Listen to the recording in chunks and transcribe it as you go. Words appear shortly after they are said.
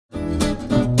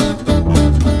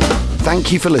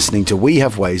Thank you for listening to We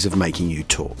Have Ways of Making You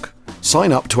Talk.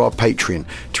 Sign up to our Patreon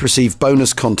to receive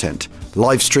bonus content,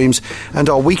 live streams, and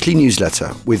our weekly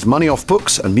newsletter with money off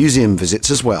books and museum visits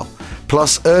as well,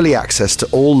 plus early access to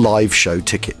all live show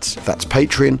tickets. That's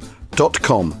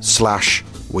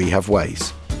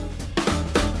patreon.com/wehaveways.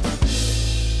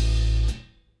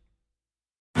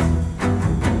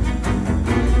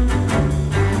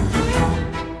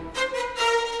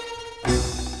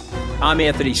 I'm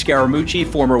Anthony Scaramucci,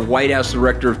 former White House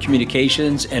Director of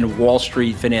Communications and Wall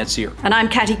Street financier. And I'm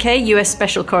Katty Kay, US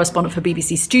Special Correspondent for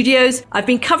BBC Studios. I've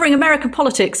been covering American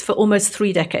politics for almost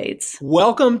 3 decades.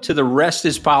 Welcome to The Rest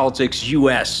is Politics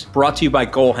US, brought to you by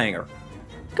Goalhanger.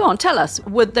 Go on, tell us,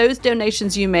 were those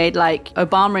donations you made, like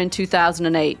Obama in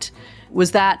 2008,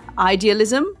 was that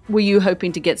idealism? Were you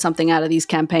hoping to get something out of these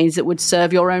campaigns that would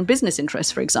serve your own business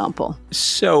interests, for example?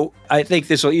 So I think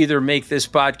this will either make this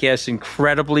podcast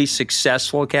incredibly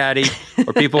successful, Katty,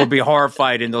 or people will be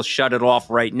horrified and they'll shut it off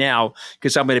right now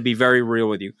because I'm going to be very real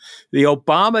with you. The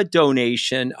Obama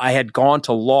donation, I had gone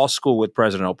to law school with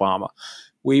President Obama.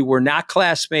 We were not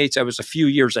classmates. I was a few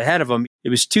years ahead of him. It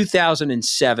was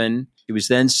 2007. He was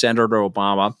then Senator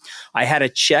Obama. I had a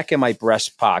check in my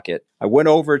breast pocket. I went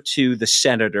over to the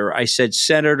senator. I said,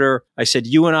 Senator,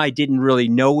 you and I didn't really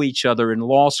know each other in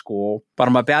law school, but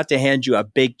I'm about to hand you a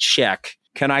big check.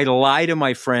 Can I lie to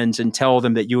my friends and tell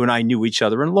them that you and I knew each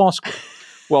other in law school?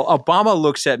 Well, Obama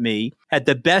looks at me, had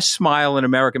the best smile in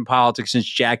American politics since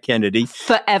Jack Kennedy.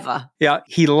 Forever. Yeah,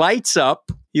 he lights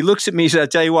up. He looks at me and says, I'll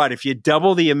tell you what, if you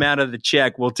double the amount of the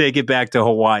check, we'll take it back to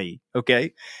Hawaii.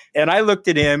 Okay. And I looked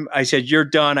at him. I said, you're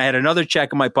done. I had another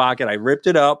check in my pocket. I ripped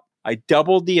it up. I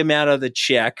doubled the amount of the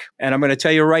check. And I'm going to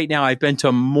tell you right now, I've been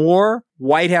to more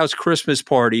White House Christmas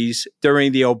parties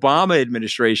during the Obama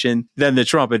administration than the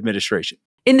Trump administration.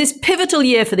 In this pivotal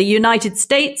year for the United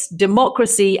States,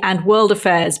 democracy, and world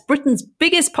affairs, Britain's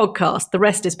biggest podcast, The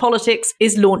Rest is Politics,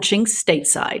 is launching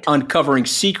stateside. Uncovering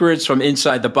secrets from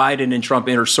inside the Biden and Trump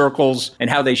inner circles and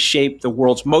how they shape the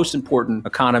world's most important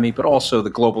economy, but also the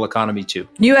global economy too.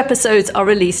 New episodes are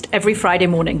released every Friday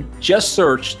morning. Just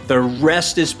search The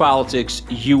Rest is Politics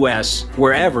US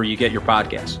wherever you get your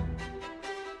podcasts.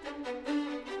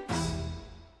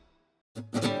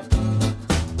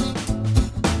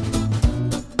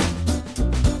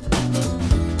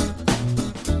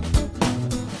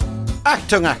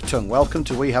 Achtung. Welcome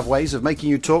to We Have Ways of Making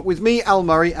You Talk with me, Al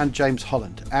Murray, and James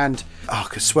Holland. And, a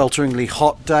swelteringly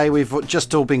hot day. We've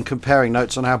just all been comparing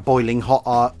notes on how boiling hot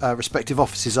our respective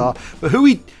offices are. But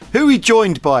who are we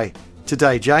joined by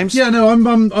today, James? Yeah, no,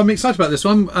 I'm excited about this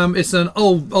one. It's an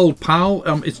old pal.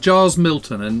 It's Giles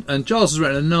Milton, and Giles has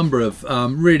written a number of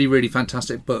really, really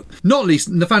fantastic books. Not least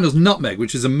Nathaniel's Nutmeg,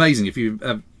 which is amazing if you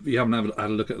haven't had a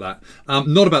look at that.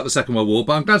 Not about the Second World War,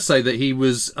 but I'm glad to say that he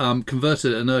was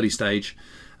converted at an early stage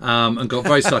and got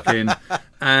very stuck in,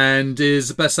 and is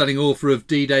the best-selling author of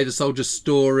D-Day, The Soldier's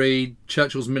Story,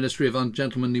 Churchill's Ministry of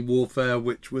Ungentlemanly Warfare,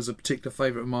 which was a particular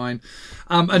favourite of mine.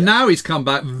 And now he's come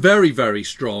back very, very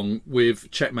strong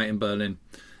with Checkmate in Berlin,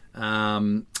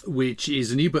 which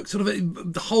is a new book, sort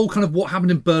of the whole kind of what happened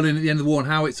in Berlin at the end of the war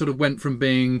and how it sort of went from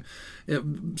being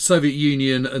Soviet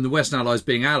Union and the Western Allies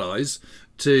being allies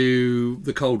to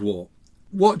the Cold War.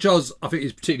 What Giles, I think,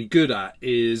 is particularly good at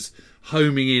is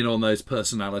homing in on those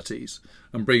personalities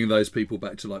and bringing those people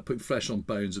back to putting flesh on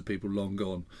bones of people long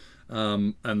gone.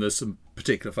 And there's some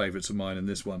particular favourites of mine in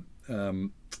this one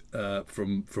from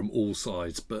all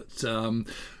sides. But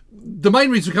the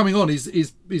main reason for coming on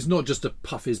is not just to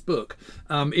puff his book.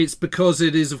 It's because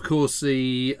it is, of course,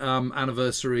 the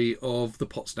anniversary of the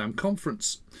Potsdam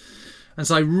Conference. And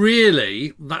so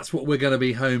really, that's what we're going to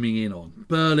be homing in on.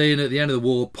 Berlin at the end of the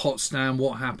war, Potsdam,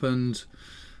 what happened,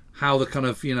 how the kind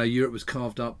of, Europe was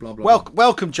carved up, blah, blah, blah.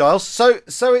 Welcome, Giles. So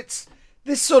it's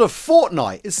this sort of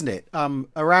fortnight, isn't it,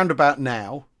 around about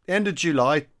now, end of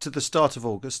July to the start of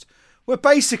August, where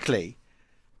basically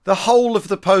the whole of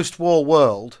the post-war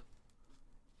world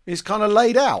is kind of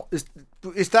laid out. Is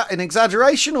that an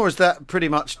exaggeration, or is that pretty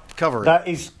much covering? That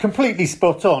is completely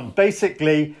spot on.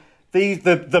 Basically,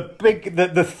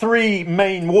 the three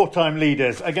main wartime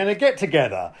leaders are going to get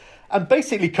together and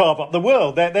basically carve up the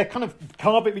world. They're kind of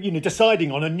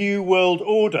deciding on a new world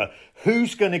order.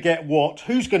 Who's going to get what?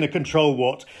 Who's going to control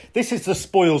what? This is the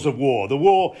spoils of war. The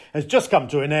war has just come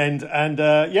to an end, and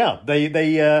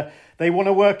they want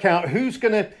to work out who's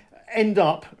going to end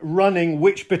up running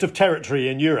which bit of territory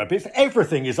in Europe.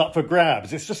 Everything is up for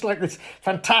grabs. It's just like this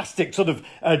fantastic sort of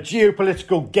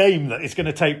geopolitical game that is going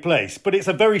to take place. But it's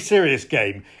a very serious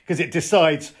game because it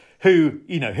decides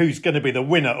who's going to be the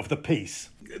winner of the peace.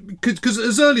 because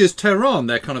as early as Tehran,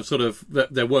 they're kind of sort of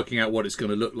they're working out what it's going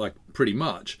to look like pretty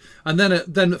much, and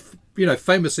then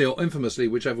famously or infamously,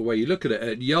 whichever way you look at it,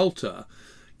 at Yalta,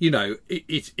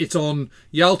 it's on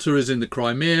Yalta is in the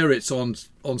Crimea, it's on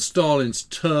Stalin's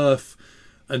turf,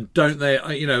 and don't they,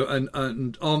 and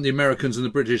aren't the Americans and the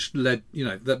British led,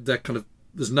 they're kind of,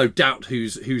 there's no doubt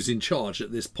who's in charge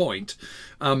at this point.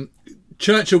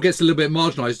 Churchill gets a little bit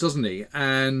marginalised, doesn't he?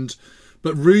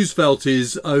 But Roosevelt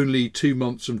is only 2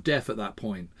 months from death at that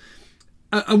point.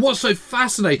 And what's so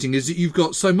fascinating is that you've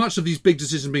got so much of these big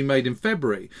decisions being made in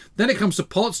February. Then it comes to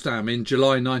Potsdam in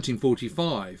July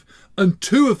 1945, and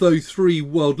 2 of those 3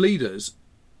 world leaders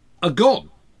are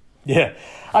gone. Yeah.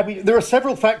 I mean, there are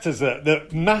several factors, the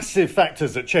massive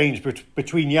factors that change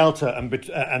between Yalta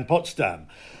and Potsdam.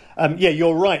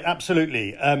 You're right,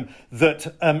 absolutely.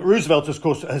 That Roosevelt, of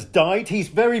course, has died. He's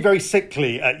very, very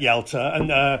sickly at Yalta,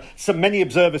 and many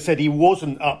observers said he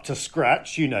wasn't up to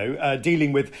scratch,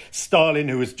 dealing with Stalin,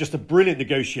 who was just a brilliant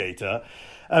negotiator.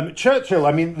 Churchill,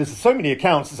 I mean, there's so many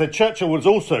accounts that said Churchill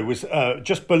was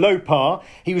just below par.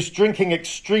 He was drinking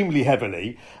extremely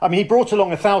heavily. I mean, he brought along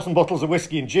 1,000 bottles of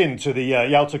whiskey and gin to the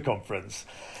Yalta conference.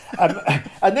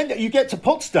 And then you get to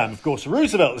Potsdam, of course.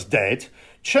 Roosevelt's dead.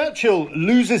 Churchill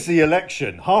loses the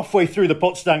election halfway through the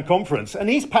Potsdam conference, and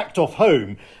he's packed off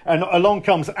home, and along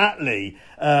comes Attlee,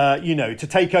 to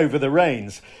take over the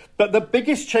reins. But the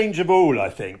biggest change of all, I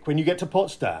think, when you get to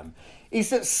Potsdam, is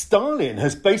that Stalin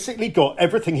has basically got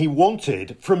everything he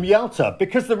wanted from Yalta,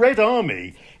 because the Red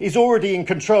Army is already in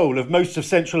control of most of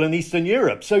Central and Eastern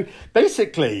Europe. So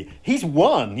basically, he's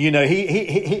won.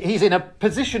 He's in a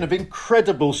position of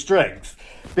incredible strength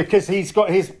because he's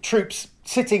got his troops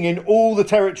sitting in all the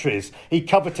territories he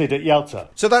coveted at Yalta.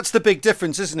 So that's the big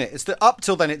difference, isn't it? It's that up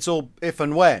till then it's all if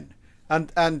and when.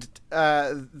 And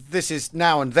this is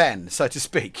now and then, so to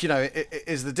speak.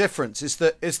 Is the difference? Is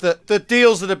that the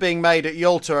deals that are being made at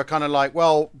Yalta are kind of like,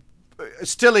 well,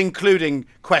 still including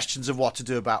questions of what to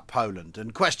do about Poland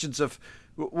and questions of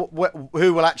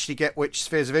who will actually get which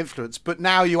spheres of influence. But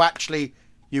now you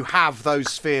have those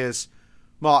spheres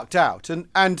marked out,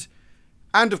 and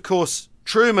of course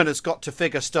Truman has got to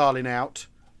figure Stalin out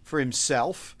for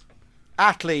himself.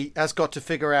 Attlee has got to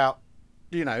figure out,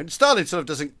 Stalin sort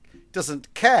of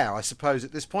doesn't care, I suppose,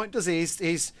 at this point, does he?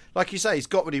 He's like you say, he's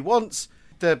got what he wants.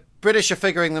 The British are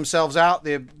figuring themselves out.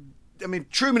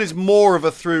 Truman is more of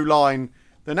a through line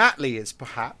than Attlee is,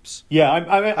 perhaps. Yeah,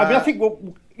 I think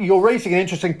you're raising an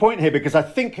interesting point here, because I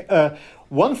think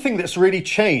one thing that's really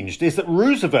changed is that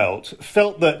Roosevelt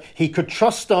felt that he could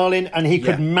trust Stalin and he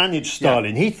could manage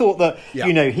Stalin. Yeah. He thought that,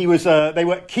 he was they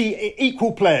were key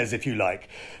equal players, if you like.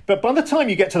 But by the time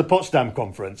you get to the Potsdam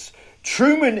Conference,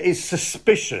 Truman is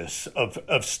suspicious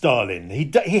of Stalin.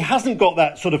 He hasn't got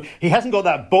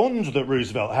that bond that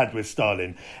Roosevelt had with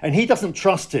Stalin, and he doesn't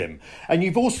trust him. And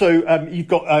you've also you've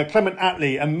got Clement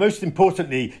Attlee, and most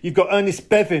importantly, you've got Ernest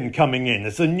Bevin coming in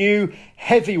as a new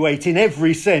heavyweight in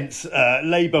every sense,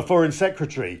 Labour Foreign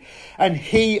Secretary, and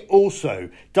he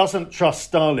also doesn't trust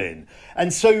Stalin.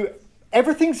 And so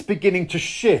everything's beginning to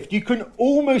shift. You can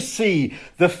almost see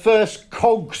the first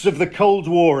cogs of the Cold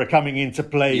War are coming into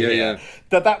play here. Yeah.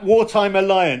 That wartime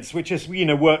alliance, which has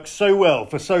worked so well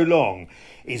for so long,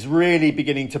 is really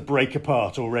beginning to break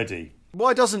apart already.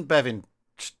 Why doesn't Bevin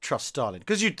trust Stalin?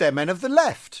 Because they're men of the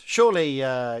left, surely.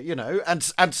 And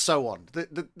so on.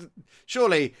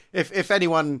 Surely, if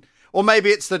anyone. Or maybe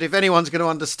it's that if anyone's going to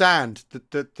understand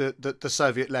the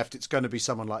Soviet left, it's going to be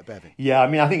someone like Bevin. Yeah, I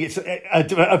mean, I think it's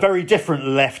a very different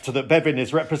left that Bevin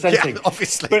is representing. Yeah,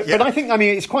 obviously. But I think,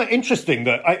 it's quite interesting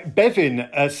that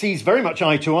Bevin sees very much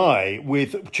eye to eye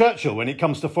with Churchill when it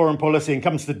comes to foreign policy and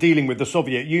comes to dealing with the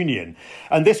Soviet Union.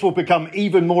 And this will become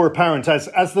even more apparent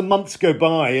as the months go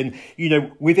by. And,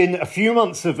 within a few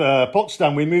months of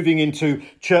Potsdam, we're moving into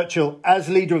Churchill as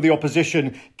leader of the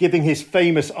opposition, giving his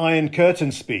famous Iron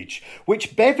Curtain speech,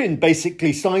 which Bevin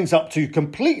basically signs up to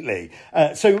completely.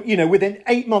 Within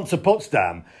 8 months of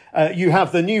Potsdam, you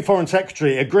have the new Foreign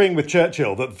Secretary agreeing with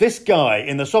Churchill that this guy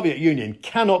in the Soviet Union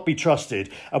cannot be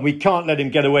trusted, and we can't let him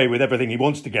get away with everything he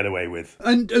wants to get away with.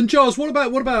 And Giles, what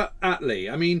about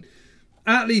Attlee? I mean,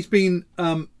 Attlee's been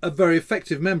a very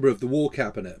effective member of the War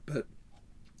Cabinet, but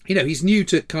he's new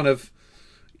to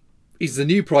he's the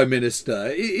new Prime Minister.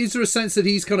 Is there a sense that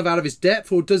he's kind of out of his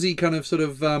depth, or does he kind of sort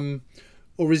of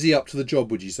or is he up to the job,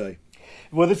 would you say?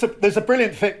 Well, there's a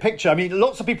brilliant picture. I mean,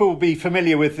 lots of people will be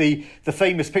familiar with the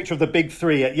famous picture of the big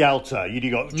three at Yalta.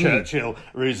 You got Churchill,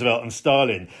 Roosevelt and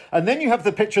Stalin. And then you have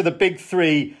the picture of the big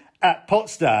three at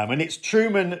Potsdam, and it's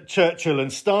Truman, Churchill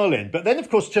and Stalin. But then, of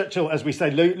course, Churchill, as we say,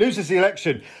 loses the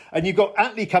election, and you've got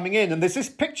Attlee coming in, and there's this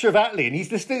picture of Attlee, and he's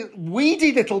this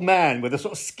weedy little man with a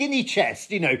sort of skinny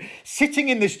chest, sitting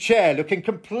in this chair, looking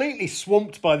completely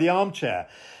swamped by the armchair.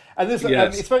 And there's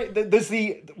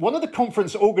one of the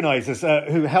conference organisers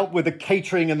who helped with the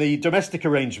catering and the domestic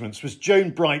arrangements was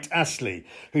Joan Bright Astley,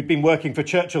 who'd been working for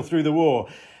Churchill through the war.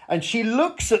 And she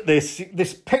looks at this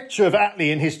picture of Attlee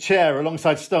in his chair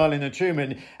alongside Stalin and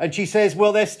Truman, and she says,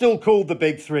 well, they're still called the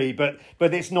Big Three, but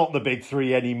it's not the Big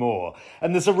Three anymore.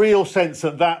 And there's a real sense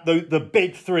that the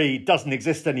Big Three doesn't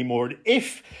exist anymore. And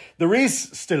if there is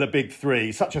still a Big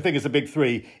Three, such a thing as a Big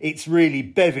Three, it's really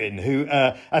Bevin, who,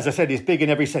 as I said, is big in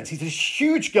every sense. He's this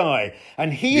huge guy,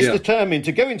 and he is determined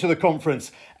to go into the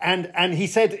conference. And he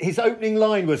said his opening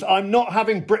line was, I'm not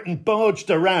having Britain barged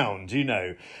around,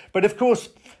 But of course,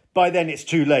 by then it's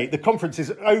too late. The conference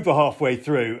is over halfway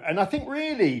through. And I think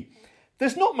really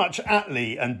there's not much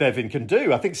Attlee and Bevin can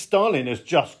do. I think Stalin has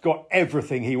just got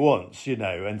everything he wants,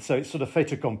 and so it's sort of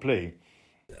fait accompli.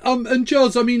 And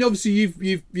Giles, I mean, obviously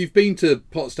you've been to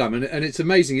Potsdam, and it's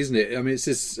amazing, isn't it? I mean, it's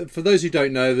this, for those who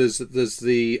don't know, there's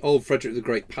the old Frederick the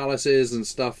Great palaces and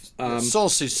stuff.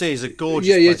 Sanssouci is a gorgeous.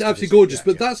 Yeah, place it's absolutely gorgeous.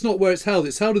 But that's not where it's held.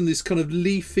 It's held in this kind of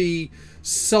leafy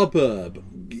suburb,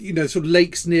 sort of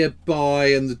lakes nearby,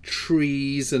 and the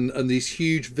trees, and these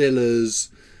huge villas.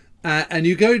 And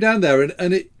you go down there,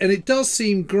 and it does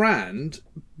seem grand,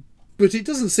 but it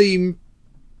doesn't seem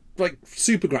like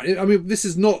super grand. I mean, this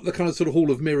is not the kind of sort of Hall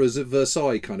of Mirrors at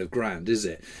Versailles kind of grand, is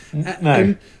it? No.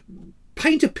 And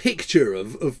paint a picture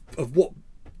of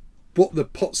what the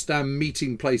Potsdam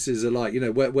meeting places are like.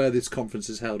 Where this conference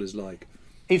is held is like.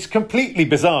 It's completely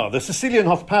bizarre. The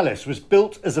Sicilienhof Palace was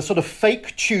built as a sort of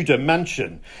fake Tudor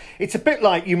mansion. It's a bit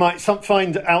like you might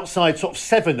find outside sort of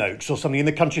Sevenoaks or something in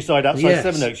the countryside outside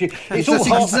Sevenoaks. That's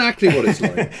exactly what it's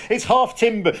like. It's half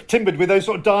timbered with those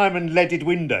sort of diamond leaded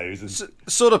windows.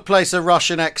 Sort of place a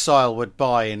Russian exile would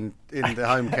buy in the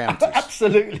home counties.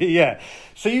 Absolutely, yeah.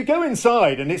 So you go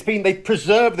inside, and they've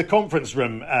preserved the conference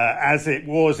room as it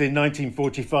was in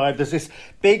 1945. There's this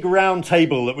big round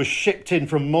table that was shipped in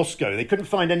from Moscow. They couldn't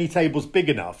find any tables big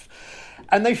enough.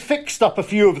 And they fixed up a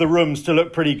few of the rooms to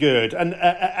look pretty good.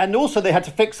 And also they had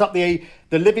to fix up the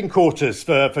living quarters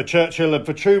for Churchill and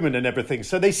for Truman and everything.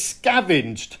 So they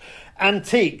scavenged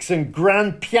antiques and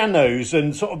grand pianos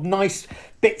and sort of nice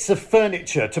bits of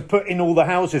furniture to put in all the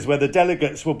houses where the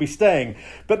delegates will be staying.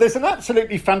 But there's an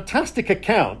absolutely fantastic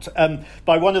account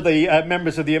by one of the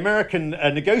members of the American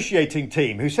negotiating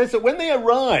team who says that when they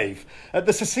arrive at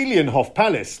the Sicilienhof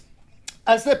Palace,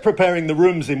 as they're preparing the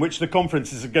rooms in which the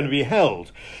conferences are going to be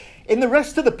held, in the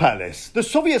rest of the palace, the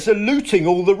Soviets are looting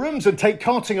all the rooms and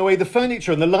carting away the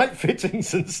furniture and the light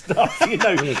fittings and stuff.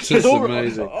 It's just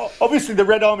amazing. Obviously, the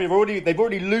Red Army they've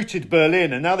already looted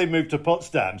Berlin, and now they've moved to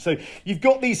Potsdam. So you've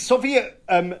got these Soviet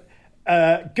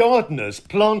gardeners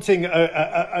planting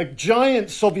a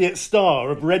giant Soviet star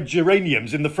of red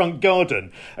geraniums in the front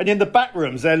garden, and in the back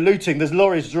rooms they're looting. There's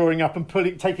lorries drawing up and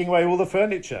taking away all the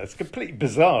furniture. It's completely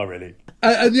bizarre, really.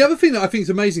 And the other thing that I think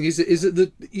is amazing is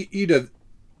that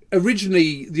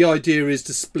originally the idea is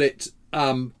to split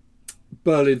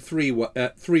Berlin three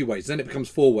ways. Then it becomes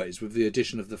 4 ways with the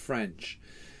addition of the French.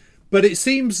 But it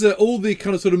seems that all the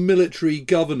kind of sort of military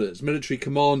governors, military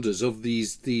commanders of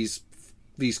these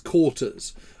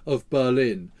quarters of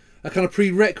Berlin, a kind of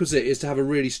prerequisite is to have a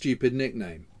really stupid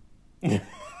nickname.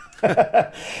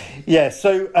 Yeah,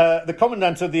 so the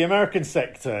commandant of the American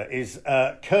sector is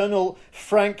Colonel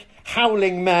Frank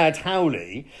Howling Mad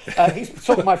Howley. He's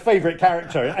sort of my favourite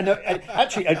character, and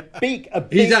actually a big.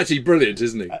 He's actually brilliant,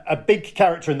 isn't he? A big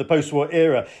character in the post-war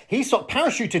era. He sort of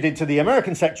parachuted into the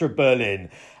American sector of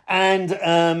Berlin, and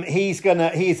he's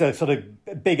a sort of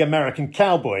big American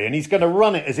cowboy, and he's going to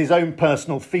run it as his own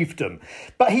personal fiefdom.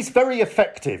 But he's very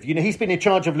effective. He's been in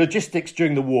charge of logistics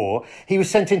during the war. He was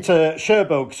sent into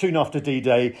Cherbourg soon after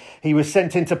D-Day. He was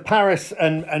sent into Paris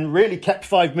and really kept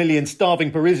 5 million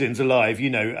starving Parisians alive,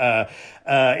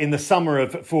 in the summer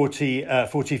of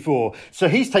 44. So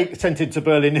he's sent into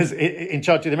Berlin as in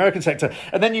charge of the American sector.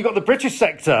 And then you've got the British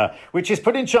sector, which is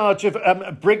put in charge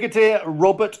of Brigadier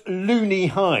Robert Looney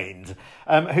Hind,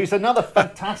 who's another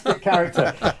fantastic character,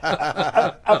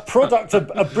 a product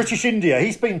of British India.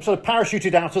 He's been sort of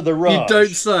parachuted out of the Raj. You don't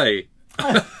say.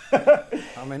 I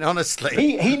mean,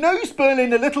 honestly. He knows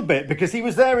Berlin a little bit because he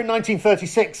was there in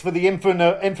 1936 for the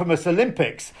infamous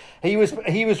Olympics. He was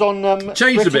on...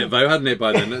 Changed a bit, though, hadn't it,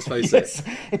 by then? Let's face it.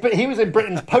 But he was in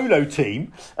Britain's polo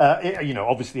team.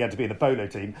 Obviously he had to be in the polo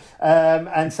team.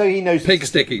 And so he knows... Pig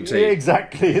sticking team.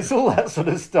 Exactly. It's all that sort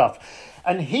of stuff.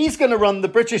 And he's going to run the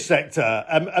British sector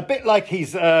a bit like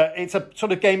it's a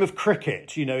sort of game of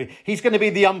cricket. You know, he's going to be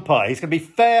the umpire. He's going to be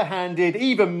fair-handed,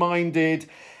 even-minded.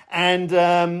 And,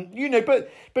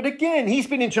 but again, he's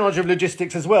been in charge of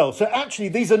logistics as well. So actually,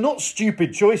 these are not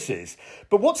stupid choices.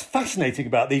 But what's fascinating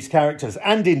about these characters,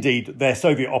 and indeed their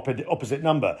Soviet opposite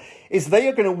number, is they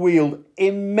are going to wield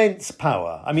immense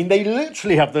power. I mean, they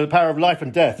literally have the power of life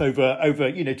and death over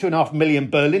 2.5 million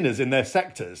Berliners in their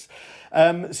sectors.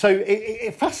 So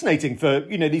it's fascinating for,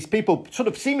 these people sort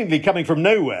of seemingly coming from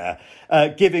nowhere,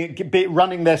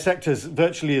 running their sectors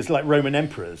virtually as like Roman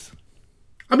emperors.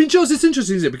 I mean, Giles, it's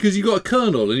interesting, isn't it? Because you've got a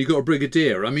colonel and you've got a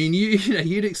brigadier. I mean,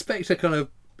 you'd expect a kind of,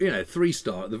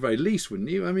 3-star at the very least, wouldn't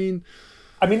you? I mean,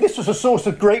 this was a source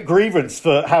of great grievance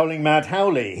for Howling Mad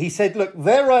Howley. He said, look,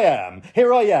 here I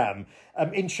am,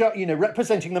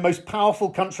 representing the most powerful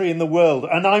country in the world,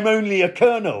 and I'm only a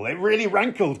colonel. It really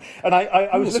rankled. And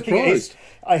I was looking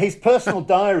at his personal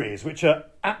diaries, which are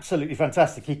absolutely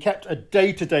fantastic. He kept a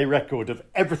day-to-day record of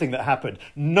everything that happened,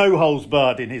 no holes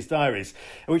barred in his diaries,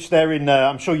 which they're in,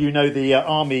 I'm sure you know, the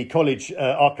Army College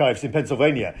archives in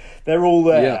Pennsylvania. They're all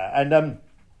there. Yeah. And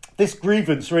this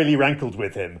grievance really rankled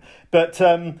with him. But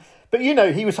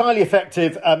he was highly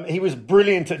effective. He was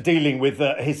brilliant at dealing with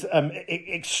his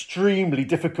extremely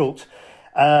difficult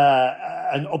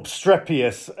and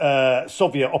obstreperous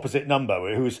Soviet opposite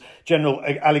number, who was General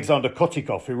Alexander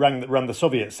Kotikov, who ran the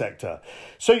Soviet sector.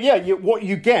 So, what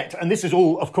you get, and this is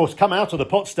all, of course, come out of the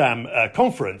Potsdam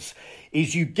conference,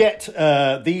 is you get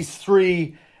these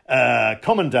three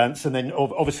commandants, and then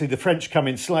obviously the French come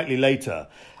in slightly later.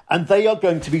 And they are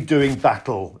going to be doing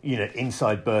battle,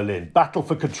 inside Berlin. Battle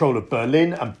for control of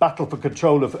Berlin and battle for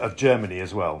control of Germany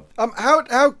as well.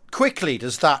 How quickly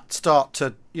does that start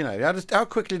to, how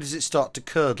quickly does it start to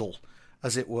curdle,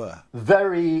 as it were?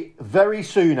 Very, very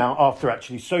soon after,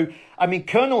 actually. So,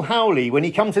 Colonel Howley, when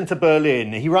he comes into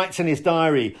Berlin, he writes in his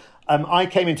diary, I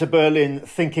came into Berlin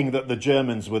thinking that the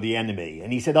Germans were the enemy.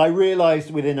 And he said, I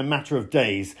realised within a matter of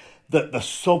days that the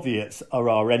Soviets are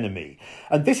our enemy.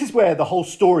 And this is where the whole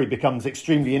story becomes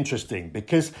extremely interesting,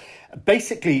 because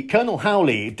basically Colonel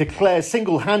Howley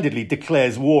single-handedly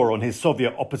declares war on his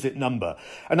Soviet opposite number.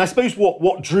 And I suppose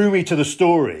what drew me to the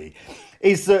story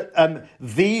is that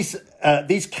these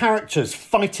characters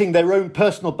fighting their own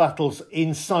personal battles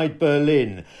inside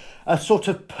Berlin, a sort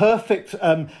of perfect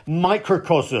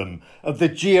microcosm of the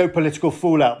geopolitical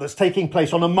fallout that's taking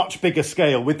place on a much bigger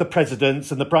scale with the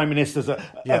presidents and the prime ministers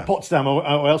at Potsdam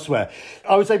or elsewhere.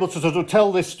 I was able to sort of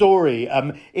tell this story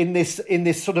in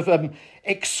this sort of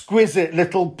exquisite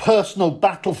little personal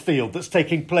battlefield that's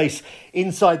taking place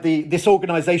inside this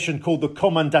organisation called the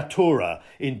Kommandatura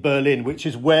in Berlin, which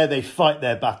is where they fight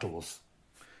their battles.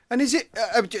 And is it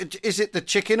the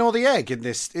chicken or the egg in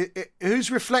this? Who's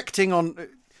reflecting on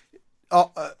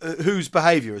whose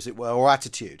behaviour, as it were, or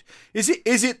attitude? Is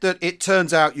it that it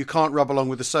turns out you can't rub along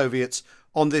with the Soviets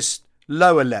on this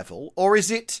lower level, or is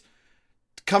it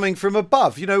coming from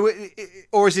above?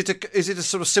 Or is it a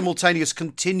sort of simultaneous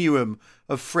continuum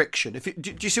of friction?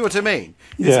 Do you see what I mean?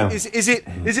 Is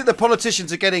it the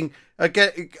politicians are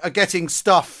getting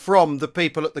stuff from the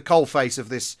people at the coalface of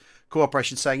this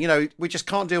cooperation, saying, we just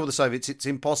can't deal with the Soviets, it's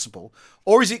impossible?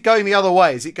 Or is it going the other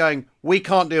way? Is it going, we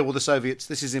can't deal with the Soviets,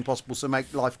 this is impossible, so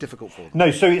make life difficult for them?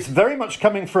 No, so it's very much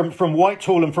coming from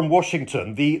Whitehall and from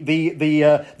Washington.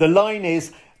 The line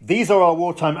is, these are our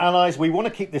wartime allies. We want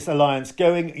to keep this alliance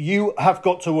going. You have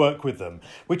got to work with them,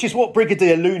 which is what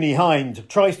Brigadier Looney Hind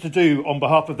tries to do on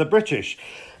behalf of the British.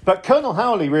 But Colonel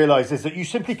Howley realises that you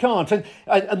simply can't.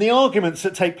 And the arguments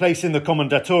that take place in the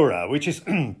Kommandatura, which is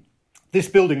this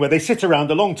building where they sit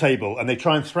around a long table and they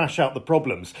try and thrash out the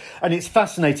problems. And it's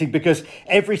fascinating because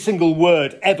every single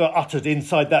word ever uttered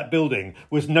inside that building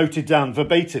was noted down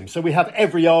verbatim. So we have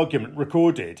every argument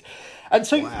recorded. And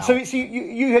so, wow. So it's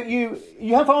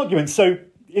you have arguments. So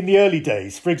in the early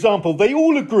days, for example, they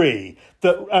all agree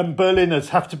that Berliners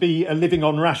have to be living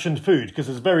on rationed food because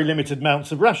there's very limited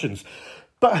amounts of rations.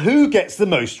 But who gets the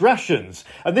most rations?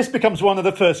 And this becomes one of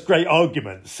the first great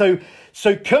arguments. So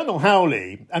Colonel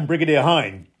Howley and Brigadier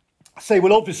Hind say,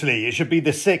 well, obviously it should be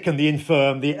the sick and the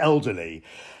infirm, the elderly.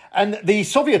 And the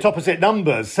Soviet opposite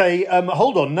numbers say,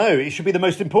 hold on, no, it should be the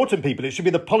most important people. It should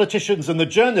be the politicians and the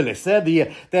journalists.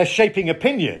 They're shaping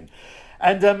opinion.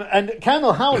 And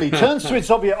Colonel Howley turns to his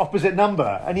Soviet opposite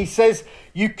number and he says,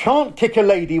 you can't kick a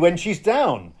lady when she's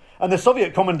down. And the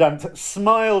Soviet commandant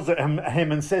smiles at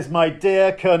him and says, my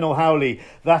dear Colonel Howley,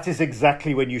 that is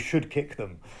exactly when you should kick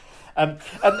them. And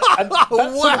that's sort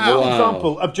of one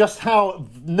example of just how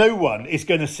no one is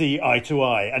going to see eye to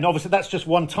eye. And obviously that's just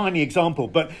one tiny example.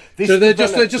 But this so they're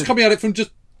just coming at it from just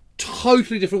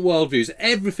totally different worldviews.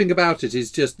 Everything about it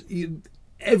is just,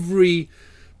 every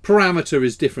parameter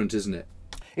is different, isn't it?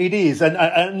 It is, and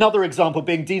another example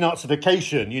being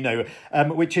denazification,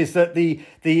 which is that the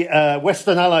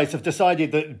Western Allies have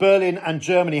decided that Berlin and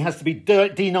Germany has to be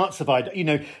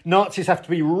denazified. Nazis have to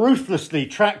be ruthlessly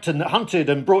tracked and hunted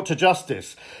and brought to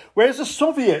justice. Whereas the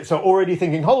Soviets are already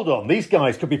thinking, hold on, these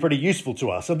guys could be pretty useful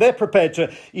to us. And they're prepared to,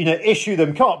 issue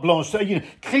them carte blanche,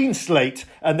 clean slate,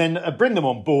 and then bring them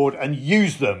on board and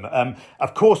use them.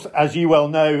 Of course, as you well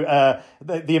know,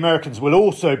 the Americans will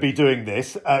also be doing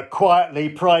this quietly,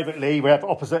 privately. We have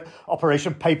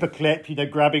Operation Paperclip,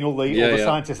 grabbing all the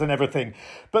scientists and everything.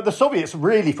 But the Soviets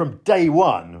really, from day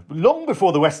one, long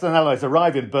before the Western Allies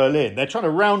arrive in Berlin, they're trying to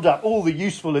round up all the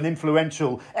useful and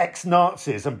influential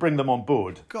ex-Nazis and bring them on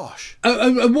board. Gosh.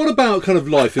 And what about kind of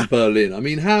life in Berlin?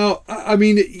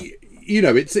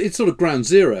 It's sort of ground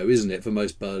zero, isn't it, for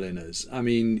most Berliners? I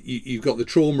mean, you've got the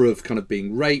trauma of kind of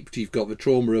being raped. You've got the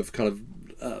trauma of kind of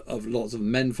lots of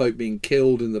menfolk being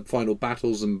killed in the final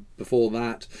battles, and before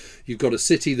that, you've got a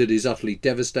city that is utterly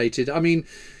devastated. I mean,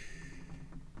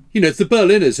 it's the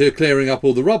Berliners who are clearing up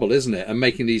all the rubble, isn't it? And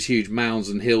making these huge mounds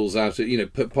and hills out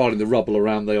of, piling the rubble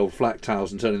around the old flak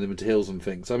towers and turning them into hills and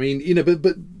things. I mean,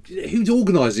 but who's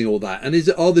organising all that? And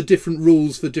are there different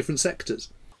rules for different sectors?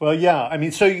 Well, yeah. I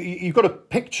mean, so you've got to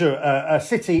picture a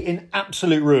city in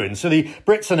absolute ruins. So the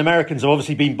Brits and Americans have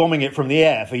obviously been bombing it from the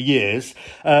air for years.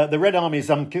 The Red Armies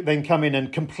then come in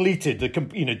and completed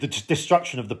the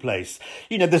destruction of the place.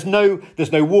 There's no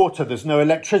water, there's no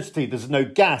electricity, there's no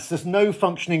gas, there's no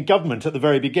functioning government at the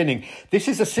very beginning. This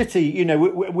is a city,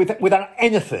 without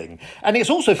anything, and it's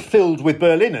also filled with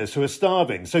Berliners who are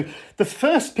starving. So the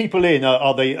first people in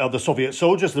are the Soviet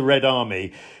soldiers, the Red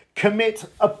Army. Commit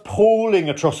appalling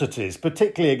atrocities,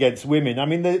 particularly against women. I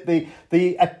mean,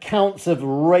 the accounts of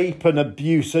rape and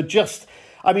abuse are just,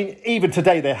 even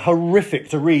today, they're horrific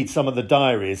to read some of the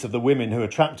diaries of the women who are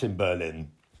trapped in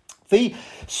Berlin. The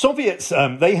Soviets,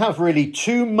 they have really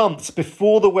 2 months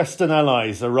before the Western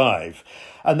Allies arrive.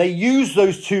 And they use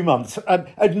those 2 months.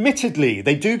 Admittedly,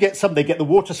 they get the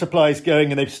water supplies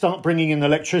going and they start bringing in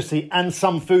electricity and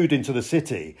some food into the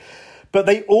city. But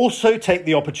they also take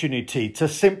the opportunity to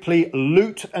simply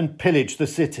loot and pillage the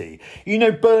city.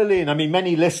 Berlin,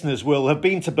 many listeners will have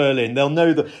been to Berlin. They'll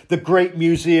know the great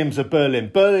museums of Berlin.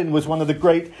 Berlin was one of the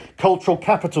great cultural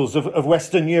capitals of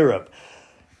Western Europe.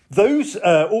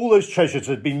 All those treasures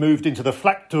had been moved into the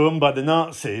Flakturm by the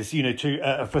Nazis,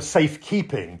 for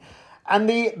safekeeping. And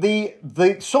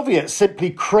the Soviets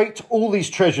simply crate all these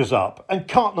treasures up and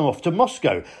cart them off to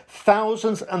Moscow.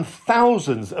 Thousands and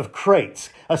thousands of crates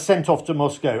are sent off to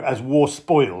Moscow as war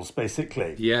spoils,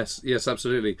 basically. Yes,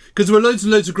 absolutely. Because there were loads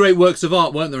and loads of great works of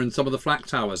art, weren't there, in some of the flak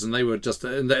towers, and they were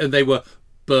they were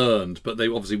burned, but they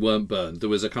obviously weren't burned. There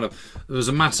was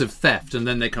a massive theft, and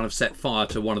then they kind of set fire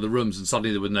to one of the rooms, and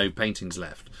suddenly there were no paintings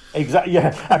left. Exactly.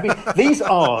 Yeah. These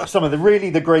are some of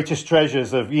the greatest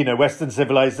treasures of Western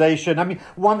civilization.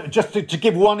 Just to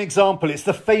give one example, it's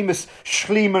the famous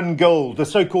Schliemann gold, the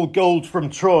so-called gold from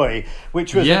Troy,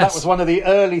 which was that was one of the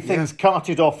early things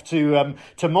carted off to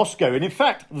Moscow. And in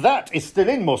fact, that is still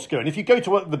in Moscow. And if you go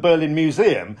to the Berlin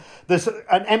Museum, there's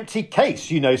an empty case,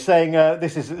 saying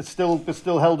this is still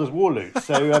held as war loot.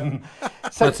 So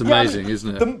that's amazing,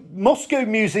 isn't it? The Moscow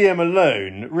Museum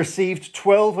alone received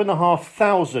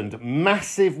 12,500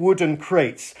 massive wooden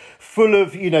crates full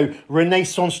of,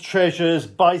 Renaissance treasures,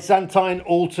 Byzantine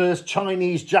altars,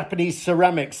 Chinese, Japanese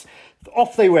ceramics.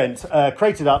 Off they went,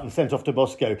 crated up and sent off to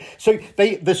Moscow. So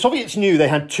the Soviets knew they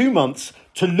had 2 months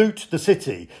to loot the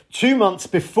city. 2 months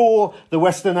before the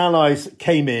Western Allies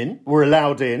were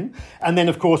allowed in. And then,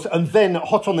 of course,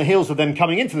 hot on the heels of them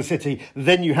coming into the city,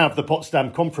 then you have the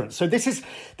Potsdam Conference. So this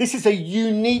is a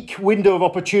unique window of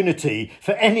opportunity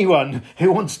for anyone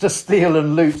who wants to steal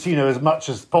and loot, as much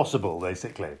as possible,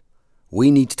 basically.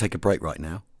 We need to take a break right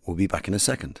now. We'll be back in a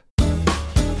second.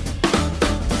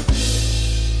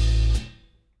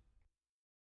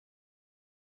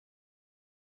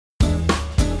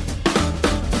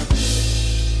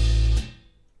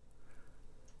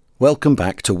 Welcome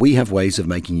back to We Have Ways of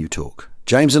Making You Talk.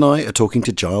 James and I are talking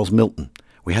to Giles Milton.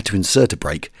 We had to insert a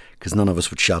break because none of us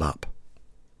would shut up.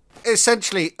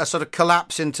 Essentially, a sort of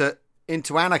collapse into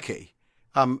anarchy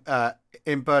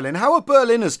in Berlin. How are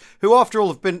Berliners, who after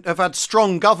all have had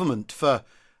strong government for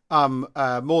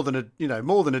more than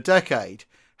a decade,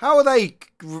 how are they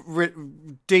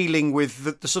dealing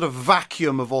with the sort of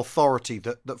vacuum of authority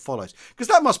that follows? Because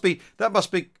that must be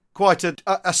quite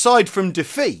aside from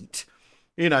defeat.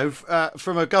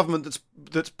 From a government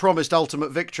that's promised ultimate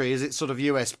victory as its sort of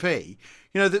USP,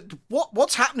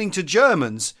 what's happening to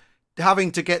Germans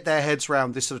having to get their heads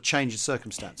around this sort of change in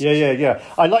circumstances. Yeah.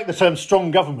 I like the term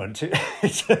 "strong government."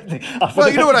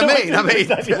 Well, you know what I mean. I mean,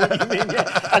 exactly what you mean.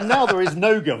 Yeah. And now there is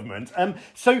no government.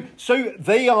 So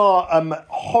they are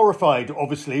horrified,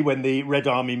 obviously, when the Red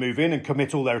Army move in and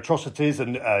commit all their atrocities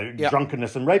and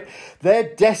drunkenness and rape.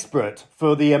 They're desperate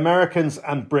for the Americans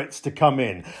and Brits to come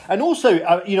in. And also,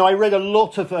 I read a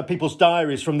lot of people's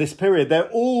diaries from this period. They're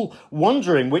all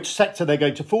wondering which sector they're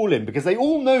going to fall in, because they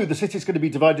all know the city's going to be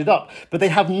divided up, but they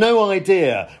have no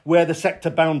idea where the sector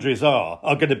boundaries are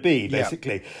going to be,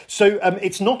 basically. Yeah. So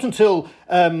it's not until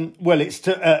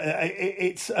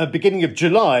it's beginning of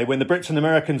July when the Brits and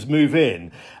Americans move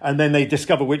in, and then they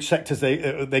discover which sectors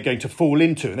they're going to fall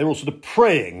into, and they're all sort of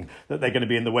praying that they're going to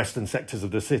be in the western sectors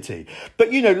of the city.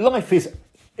 But life is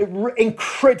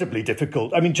incredibly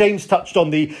difficult. I mean, James touched on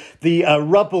the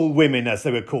rubble women, as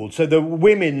they were called. So the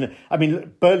women, I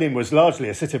mean, Berlin was largely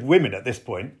a city of women at this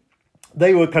point.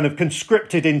 They were kind of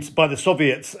conscripted by the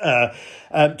Soviets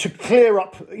to clear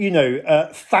up,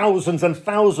 thousands and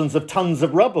thousands of tons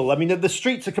of rubble. I mean, the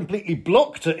streets are completely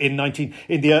blocked in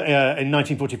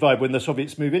 1945 when the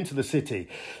Soviets move into the city.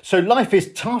 So life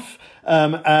is tough.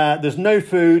 There's no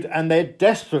food, and they're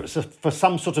desperate for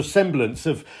some sort of semblance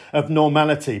of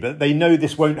normality. But they know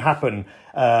this won't happen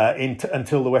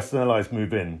until the Western Allies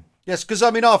move in. Yes, because I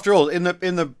mean, after all, in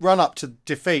the run up to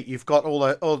defeat, you've got all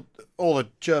the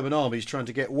German armies trying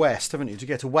to get west, haven't you, to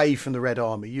get away from the Red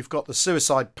Army. You've got the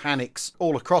suicide panics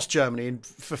all across Germany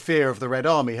for fear of the Red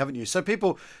Army, haven't you? So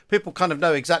people kind of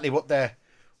know exactly what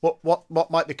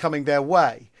might be coming their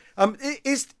way.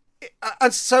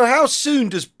 So how soon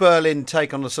does Berlin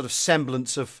take on a sort of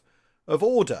semblance of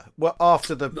order? Well, That's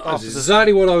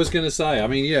exactly what I was going to say. I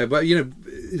mean, yeah, but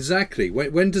exactly.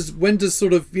 When does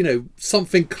sort of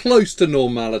something close to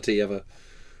normality ever?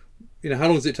 How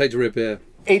long does it take to reappear?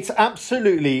 It's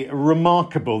absolutely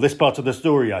remarkable, this part of the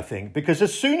story, I think, because the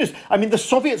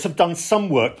Soviets have done some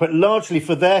work, but largely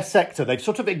for their sector, they've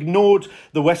sort of ignored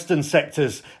the Western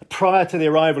sectors prior to the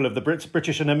arrival of the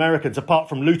British and Americans, apart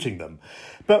from looting them.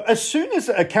 But as soon as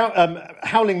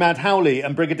Howling Mad Howley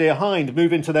and Brigadier Hind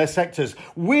move into their sectors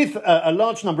with a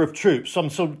large number of troops, some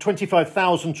sort of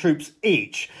 25,000 troops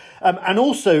each, and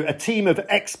also a team of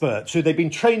experts who they've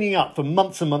been training up for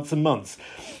months and months and months,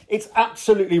 it's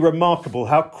absolutely remarkable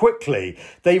how quickly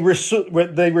they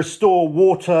restore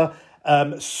water,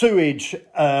 sewage,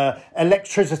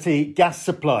 electricity, gas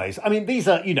supplies. I mean, these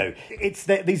are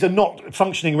not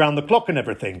functioning round the clock and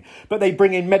everything, but they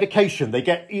bring in medication. They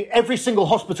get every single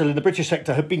hospital in the British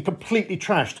sector have been completely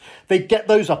trashed. They get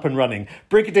those up and running.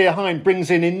 Brigadier Hind brings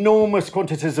in enormous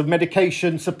quantities of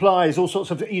medication, supplies, all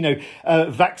sorts of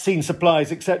vaccine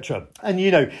supplies, etc. And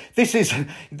this is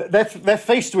they're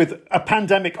faced with a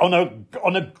pandemic on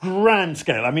a grand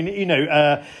scale. I mean,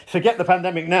 forget the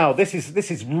pandemic now. This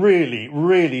is really,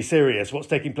 really serious what's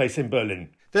taking place in Berlin.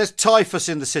 There's typhus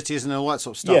in the city, isn't there? All that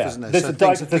sort of stuff, isn't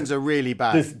there? So things are really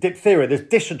bad. There's diphtheria, there's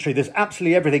dysentery, there's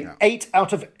absolutely everything. Yeah. 8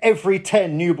 out of every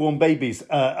 10 newborn babies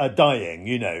are dying,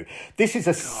 This is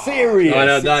a serious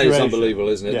situation. That is unbelievable,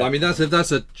 isn't it? Yeah. I mean,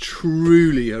 that's a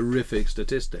truly horrific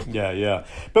statistic. Yeah.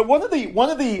 But one of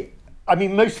the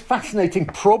most fascinating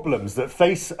problems that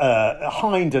face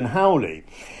Hind and Howley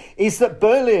is that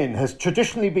Berlin has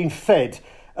traditionally been fed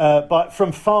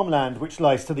from farmland which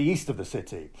lies to the east of the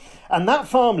city. And that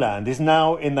farmland is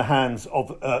now in the hands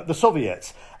of the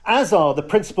Soviets, as are the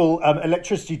principal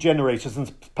electricity generators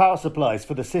and power supplies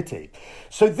for the city.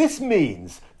 So this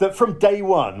means that from day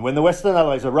one, when the Western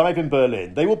Allies arrive in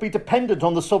Berlin, they will be dependent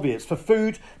on the Soviets for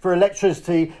food, for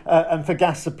electricity, and for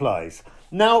gas supplies.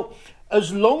 Now,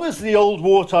 as long as the old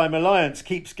wartime alliance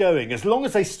keeps going, as long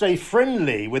as they stay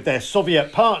friendly with their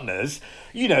Soviet partners,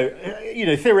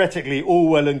 theoretically all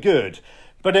well and good.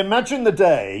 But imagine the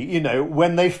day,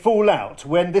 when they fall out,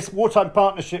 when this wartime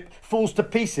partnership falls to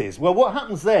pieces. Well, what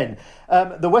happens then?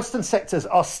 The Western sectors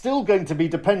are still going to be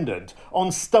dependent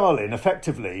on Stalin,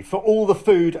 effectively, for all the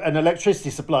food and electricity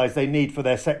supplies they need for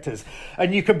their sectors.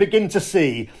 And you can begin to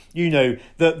see,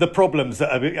 the problems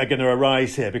that are going to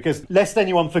arise here. Because lest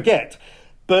anyone forget,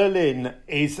 Berlin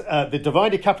is the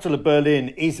divided capital of Berlin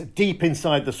is deep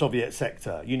inside the Soviet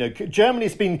sector.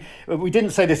 Germany's been, we didn't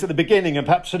say this at the beginning and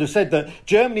perhaps should have said that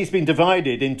Germany's been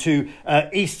divided into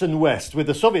east and west, with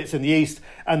the Soviets in the east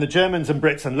and the Germans and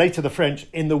Brits and later the French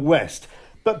in the west.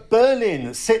 But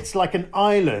Berlin sits like an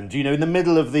island, in the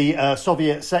middle of the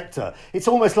Soviet sector. It's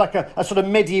almost like a sort of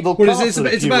medieval castle,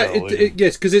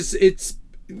 yes, because it's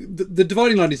the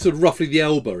dividing line is sort of roughly the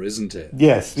Elbe, isn't it?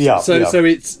 Yes, yeah. So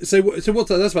what's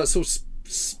that? That's about sort of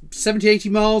 70, 80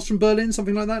 miles from Berlin,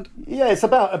 something like that. Yeah, it's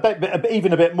about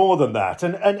even a bit more than that.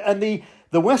 And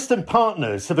the Western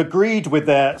partners have agreed with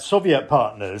their Soviet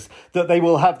partners that they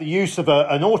will have the use of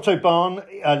an autobahn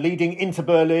leading into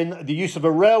Berlin, the use of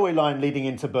a railway line leading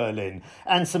into Berlin,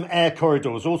 and some air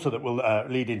corridors also that will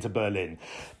lead into Berlin.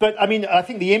 But, I mean, I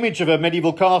think the image of a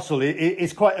medieval castle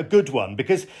is quite a good one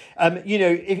because,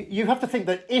 you have to think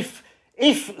that if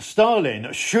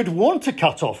Stalin should want to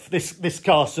cut off this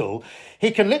castle,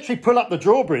 he can literally pull up the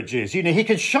drawbridges. He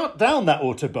can shut down that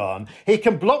autobahn. He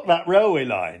can block that railway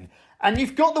line. And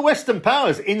you've got the Western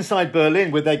powers inside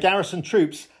Berlin with their garrison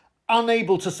troops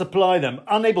unable to supply them,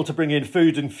 unable to bring in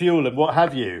food and fuel and what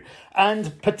have you,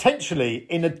 and potentially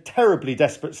in a terribly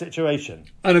desperate situation.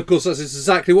 And of course, that's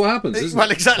exactly what happens, isn't it? Well,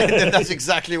 exactly. That's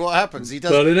exactly what happens. He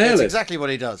does. Berlin That's airlift. exactly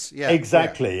what he does. Yeah,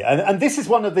 Exactly. Yeah. And this is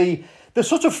one of the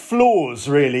sort of flaws,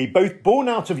 really, both born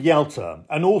out of Yalta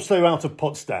and also out of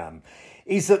Potsdam,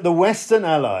 is that the Western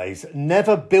Allies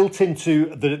never built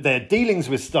into their dealings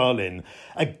with Stalin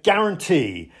a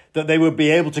guarantee that they would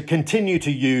be able to continue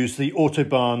to use the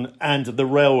Autobahn and the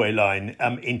railway line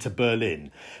into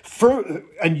Berlin.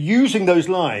 And using those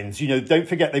lines, don't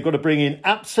forget they've got to bring in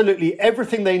absolutely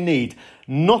everything they need,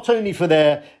 not only for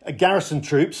their garrison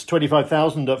troops,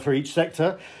 25,000 up for each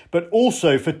sector, but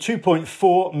also for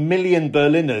 2.4 million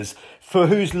Berliners for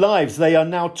whose lives they are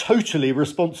now totally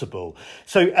responsible.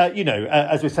 So,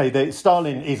 as we say,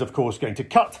 Stalin is, of course, going to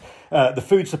cut the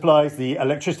food supplies, the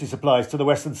electricity supplies to the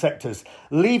western sectors,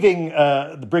 leaving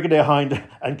the Brigadier Hind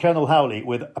and Colonel Howley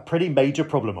with a pretty major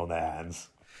problem on their hands.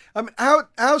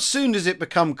 How soon does it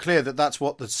become clear that that's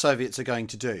what the Soviets are going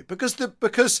to do? Because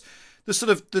the sort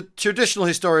of the traditional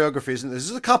historiography, isn't there? This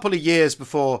is a couple of years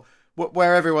before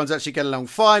where everyone's actually getting along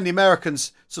fine. The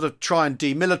Americans sort of try and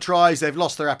demilitarize. They've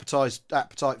lost their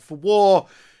appetite for war,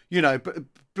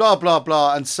 blah, blah,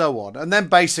 blah, and so on. And then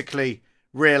basically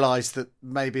realize that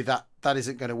maybe that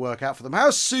isn't going to work out for them.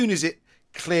 How soon is it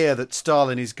clear that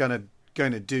Stalin is going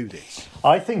to do this?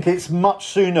 I think it's much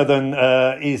sooner than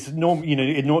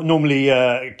normally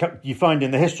you find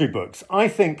in the history books. I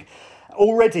think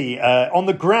already on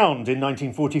the ground in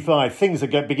 1945, things are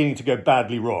beginning to go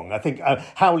badly wrong. I think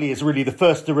Howley is really the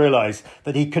first to realise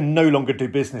that he can no longer do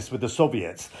business with the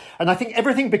Soviets. And I think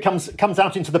everything comes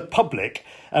out into the public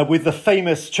with the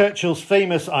Churchill's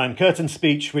famous Iron Curtain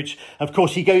speech, which, of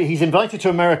course, he's invited to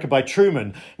America by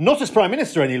Truman, not as Prime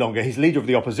Minister any longer. He's leader of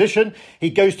the opposition. He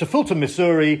goes to Fulton,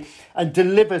 Missouri, and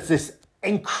delivers this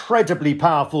incredibly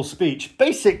powerful speech,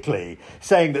 basically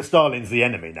saying that Stalin's the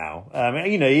enemy now.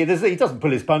 He doesn't pull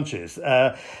his punches.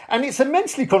 And it's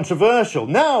immensely controversial.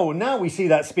 Now we see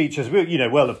that speech as,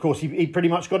 of course, he pretty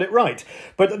much got it right.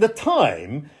 But at the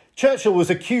time, Churchill was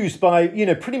accused by,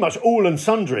 pretty much all and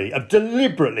sundry of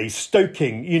deliberately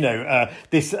stoking,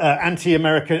 this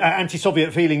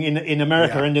anti-Soviet feeling in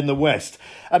America and in the West.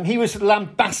 He was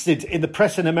lambasted in the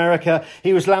press in America.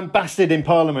 He was lambasted in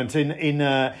Parliament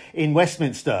in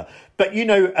Westminster. But,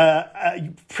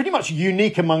 pretty much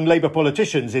unique among Labour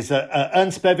politicians is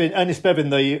Ernest Bevin,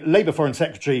 the Labour Foreign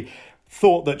Secretary,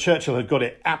 thought that Churchill had got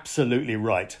it absolutely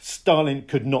right. Stalin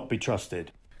could not be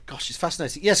trusted. Gosh, it's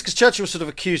fascinating. Yes, because Churchill was sort of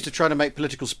accused of trying to make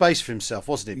political space for himself,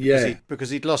 wasn't he? Because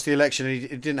he'd lost the election and he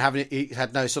didn't have he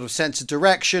had no sort of sense of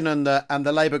direction, and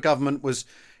the Labour government was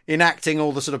enacting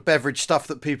all the sort of beverage stuff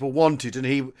that people wanted, and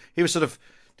he was sort of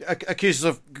accused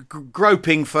of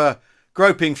groping for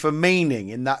meaning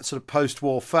in that sort of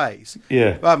post-war phase.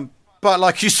 Yeah. But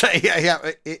like you say,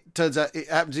 it turns out it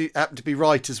happened to be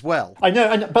right as well. I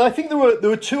know, but I think there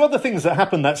were two other things that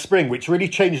happened that spring which really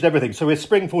changed everything. So we're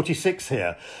spring 46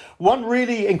 here. One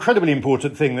really incredibly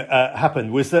important thing that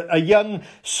happened was that a young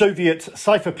Soviet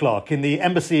cipher clerk in the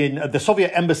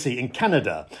Soviet embassy in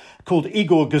Canada, called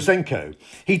Igor Guzenko,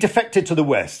 he defected to the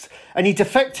West, and he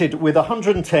defected with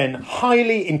 110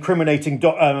 highly incriminating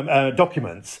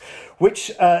documents,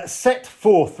 which set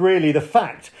forth really the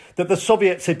fact that the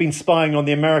Soviets had been spying on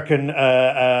the American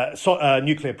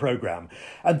nuclear program.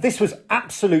 And this was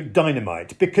absolute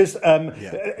dynamite because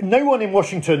no one in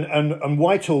Washington and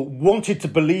Whitehall wanted to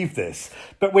believe this.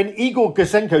 But when Igor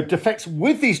Guzenko defects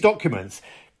with these documents,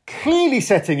 clearly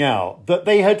setting out that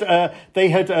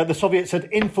the Soviets had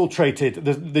infiltrated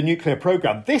the nuclear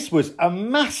program, this was a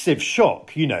massive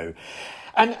shock, And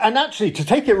actually, to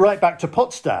take it right back to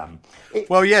Potsdam...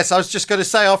 Well, yes, I was just going to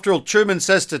say, after all, Truman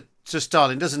says to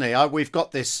Stalin, doesn't he? We've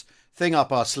got this thing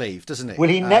up our sleeve, doesn't he? Well,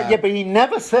 but he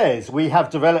never says we have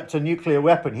developed a nuclear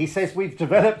weapon. He says we've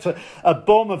developed a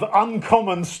bomb of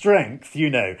uncommon strength,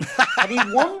 and he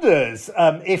wonders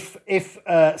if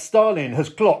Stalin has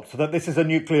clocked that this is a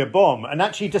nuclear bomb, and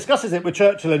actually discusses it with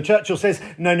Churchill. And Churchill says,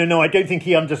 "No, I don't think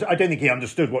he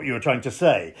understood what you were trying to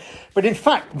say." But in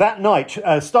fact, that night,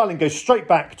 Stalin goes straight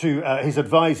back to his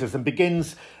advisors and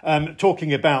begins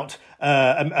talking about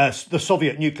the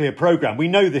Soviet nuclear program. We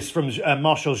know this from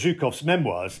Marshal Zhukov's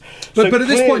memoirs. But at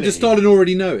this point, does Stalin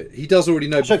already know it? He does already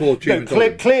know before Truman.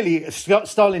 Clearly,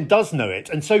 Stalin does know it,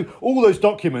 and so all those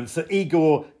documents that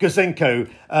Igor Guzenko,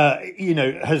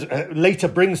 has later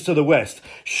brings to the West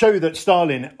show that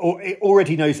Stalin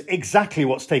already knows exactly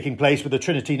what's taking place with the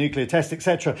Trinity nuclear test,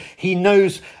 etc. He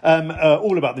knows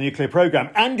all about the nuclear program,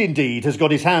 and indeed has got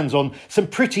his hands on some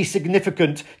pretty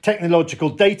significant technological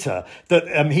data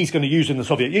that he's going to use in the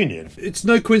Soviet Union. It's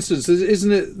no coincidence,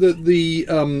 isn't it, that the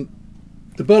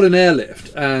Berlin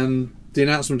airlift and the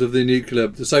announcement of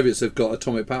the Soviets have got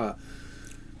atomic power,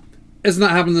 isn't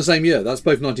that happened the same year? That's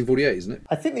both 1948, isn't it?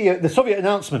 I think the Soviet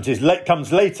announcement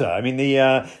comes later. I mean, the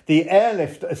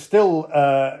airlift is still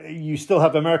you still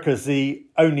have America as the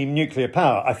only nuclear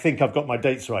power. I think I've got my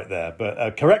dates right there,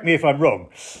 but correct me if I'm wrong.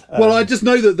 Well, I just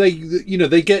know that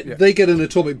they get an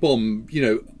atomic bomb,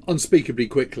 unspeakably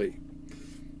quickly.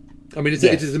 I mean, it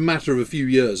is a matter of a few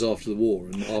years after the war,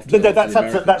 and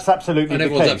that's absolutely and the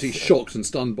everyone's case. absolutely shocked and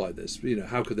stunned by this.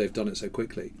 How could they have done it so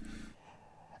quickly?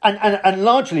 And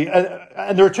largely,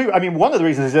 and there are two. I mean, one of the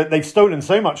reasons is that they've stolen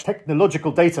so much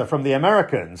technological data from the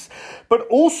Americans, but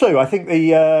also I think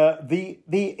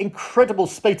the incredible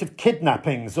spate of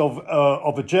kidnappings of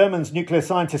the Germans, nuclear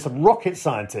scientists and rocket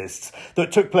scientists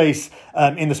that took place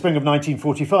in the spring of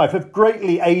 1945 have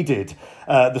greatly aided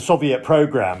the Soviet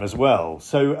program as well.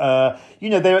 So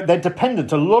they're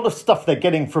dependent. A lot of stuff they're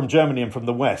getting from Germany and from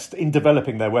the West in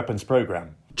developing their weapons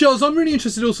program. Giles, I'm really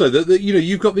interested also that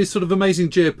you've got this sort of amazing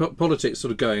geopolitics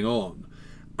sort of going on,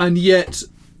 and yet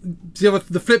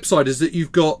the flip side is that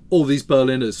you've got all these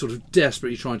Berliners sort of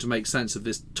desperately trying to make sense of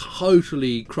this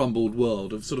totally crumbled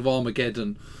world of sort of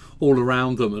Armageddon all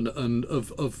around them, and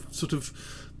of sort of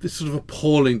this sort of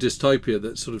appalling dystopia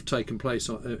that's sort of taken place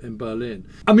in Berlin.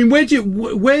 I mean, where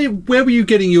were you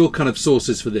getting your kind of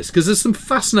sources for this? Because there's some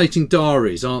fascinating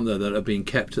diaries, aren't there, that are being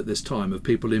kept at this time of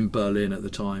people in Berlin at the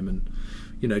time, and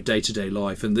day-to-day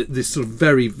life, and this sort of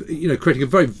very, creating a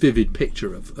very vivid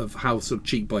picture of how sort of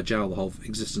cheek by jowl the whole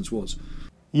existence was.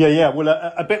 Yeah. Well,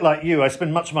 a bit like you, I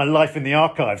spend much of my life in the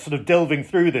archives, sort of delving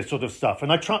through this sort of stuff.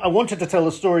 And I wanted to tell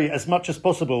the story as much as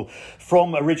possible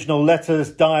from original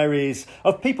letters, diaries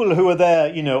of people who were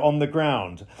there, on the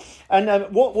ground. And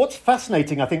what's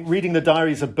fascinating, I think, reading the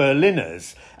diaries of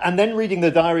Berliners and then reading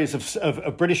the diaries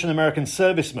of British and American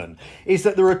servicemen, is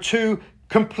that there are two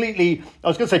completely, I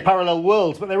was going to say parallel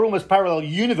worlds, but they're almost parallel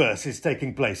universes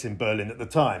taking place in Berlin at the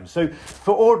time. So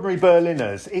for ordinary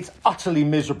Berliners, it's utterly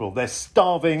miserable. They're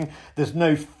starving. There's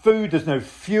no food. There's no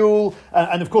fuel.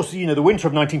 And of course, the winter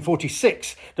of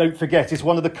 1946, don't forget, is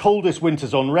one of the coldest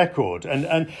winters on record.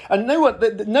 And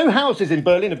no houses in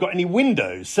Berlin have got any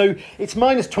windows. So it's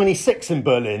minus 26 in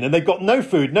Berlin, and they've got no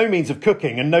food, no means of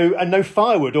cooking, and no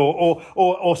firewood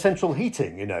or central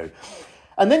heating,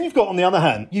 And then you've got, on the other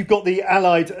hand, you've got the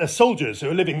Allied soldiers who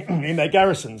are living in their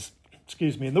garrisons,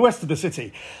 in the west of the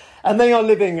city. And they are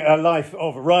living a life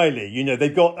of Riley.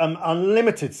 They've got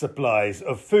unlimited supplies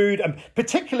of food, and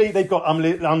particularly they've got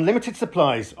unlimited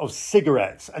supplies of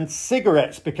cigarettes. And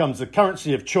cigarettes becomes the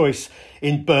currency of choice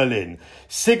in Berlin.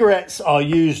 Cigarettes are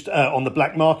used on the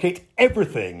black market.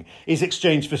 Everything is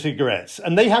exchanged for cigarettes.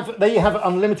 And they have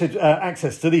unlimited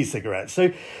access to these cigarettes.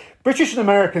 So British and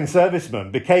American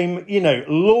servicemen became,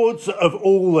 lords of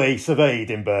all they surveyed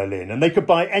in Berlin, and they could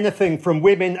buy anything from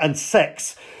women and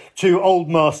sex to old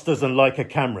masters and Leica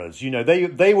cameras.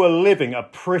 They were living a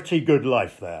pretty good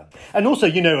life there. And also,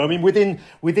 within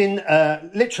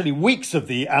literally weeks of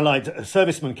the Allied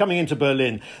servicemen coming into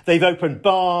Berlin, they've opened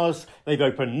bars, they've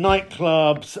opened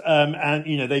nightclubs,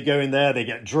 and, they go in there, they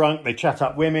get drunk, they chat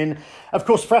up women. Of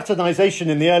course, fraternization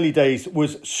in the early days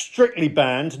was strictly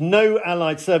banned. No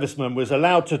Allied serviceman was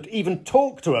allowed to even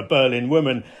talk to a Berlin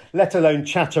woman, let alone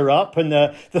chat her up. And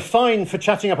the fine for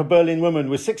chatting up a Berlin woman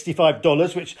was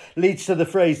 $65, which leads to the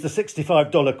phrase, the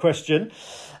 $65 question.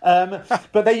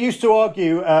 But they used to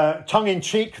argue,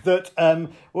 tongue-in-cheek, that,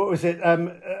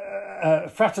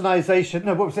 fraternization,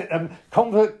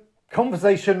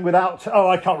 conversation without,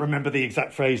 I can't remember the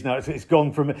exact phrase now, it's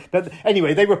gone from, but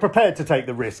anyway, they were prepared to take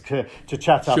the risk to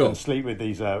chat up and sleep with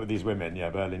these women,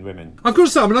 Berlin women. I've got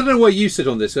to say, I don't know where you sit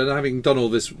on this, and having done all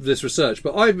this research,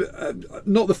 but I've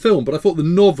not the film, but I thought the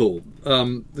novel,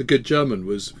 The Good German,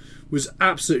 was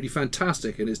absolutely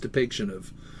fantastic in its depiction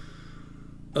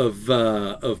of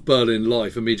Berlin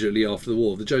life immediately after the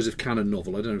war. The Joseph Cannon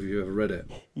novel. I don't know if you've ever read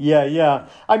it. Yeah.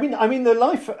 I mean, the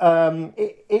life.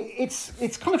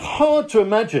 It's kind of hard to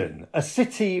imagine a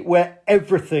city where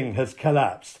everything has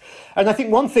collapsed. And I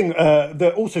think one thing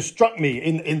that also struck me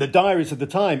in the diaries of the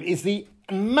time is the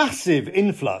massive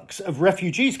influx of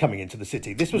refugees coming into the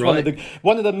city. This was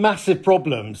one of the massive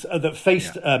problems that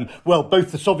faced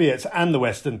both the Soviets and the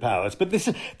Western powers. But this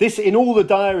in all the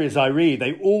diaries I read,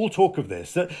 they all talk of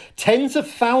this, that tens of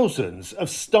thousands of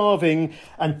starving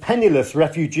and penniless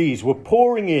refugees were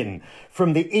pouring in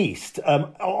from the east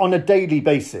on a daily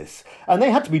basis. And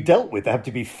they had to be dealt with. They had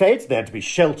to be fed. They had to be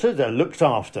sheltered. They're looked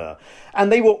after.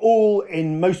 And they were all,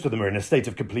 most of them are in a state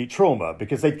of complete trauma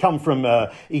because they'd come from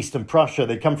Eastern Prussia.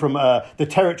 They'd come from the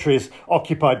territories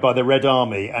occupied by the Red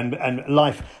Army. And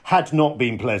life had not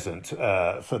been pleasant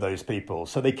for those people.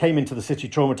 So they came into the city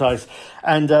traumatized.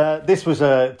 And this was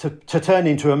to turn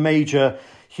into a major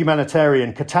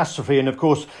humanitarian catastrophe. And of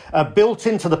course, built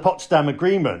into the Potsdam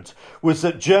Agreement was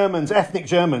that ethnic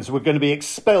Germans were going to be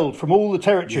expelled from all the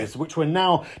territories which were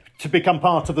now to become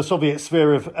part of the Soviet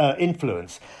sphere of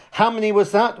influence. How many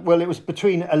was that? Well, it was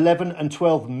between 11 and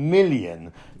 12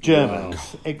 million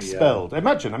Germans expelled.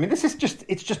 Imagine, I mean, it's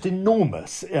just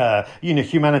enormous,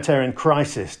 humanitarian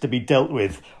crisis to be dealt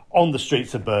with on the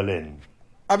streets of Berlin.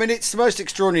 I mean, it's the most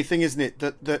extraordinary thing, isn't it,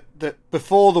 that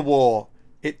before the war,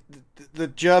 the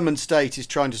German state is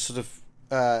trying to sort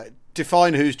of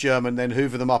define who's German, then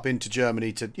hoover them up into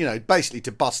Germany to, basically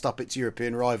to bust up its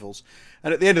European rivals.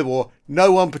 And at the end of the war,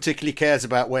 no one particularly cares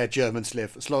about where Germans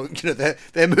live, as long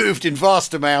they're moved in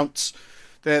vast amounts,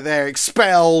 they're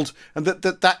expelled, and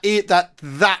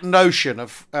that notion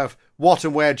of what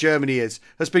and where Germany is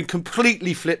has been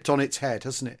completely flipped on its head,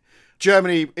 hasn't it?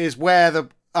 Germany is where the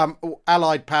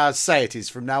Allied powers say it is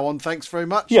from now on. Thanks very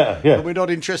much. Yeah. And we're not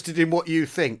interested in what you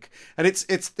think. And it's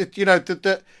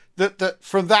that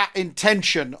from that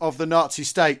intention of the Nazi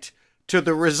state to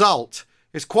the result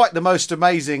is quite the most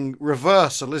amazing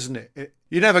reversal, isn't it?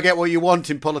 You never get what you want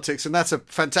in politics, and that's a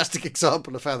fantastic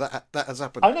example of how that has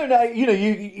happened. I know. Now,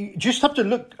 you just have to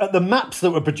look at the maps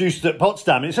that were produced at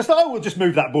Potsdam. It's just, we'll just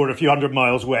move that border a few hundred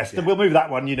miles west, and we'll move that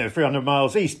one, 300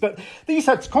 miles east. But these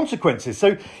had consequences.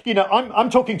 So, I'm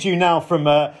talking to you now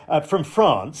from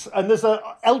France, and there's an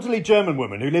elderly German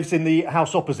woman who lives in the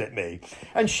house opposite me,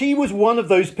 and she was one of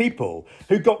those people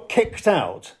who got kicked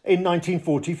out in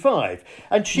 1945.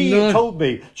 And she told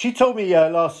me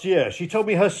last year, she told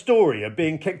me her story of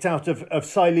being kicked out of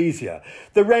Silesia.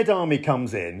 The Red Army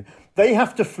comes in. They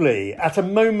have to flee at a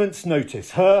moment's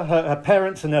notice. Her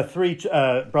parents and her three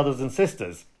brothers and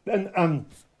sisters. And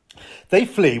they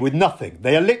flee with nothing.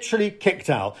 They are literally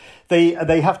kicked out.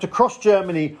 They have to cross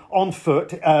Germany on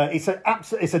foot. It's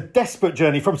a desperate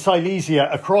journey from Silesia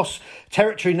across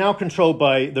territory now controlled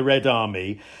by the Red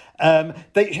Army. And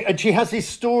she has these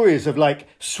stories of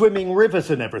swimming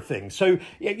rivers and everything. So,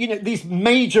 these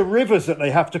major rivers that they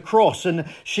have to cross. And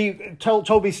she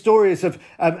told me stories of,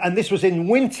 and this was in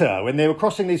winter when they were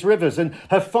crossing these rivers, and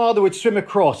her father would swim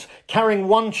across, carrying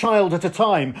one child at a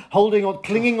time,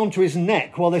 clinging onto his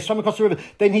neck while they swam across the river.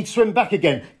 Then he'd swim back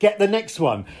again, get the next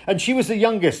one. And she was the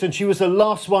youngest, and she was the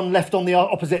last one left on the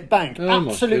opposite bank.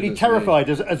 Absolutely terrified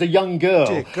as a young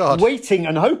girl, waiting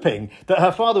and hoping that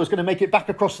her father was going to make it back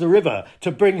across the river to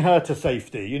bring her to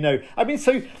safety. I mean,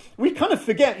 so we kind of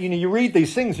forget, you read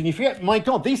these things and you forget, my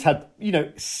God, these had,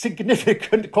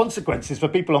 significant consequences for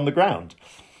people on the ground.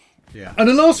 Yeah. And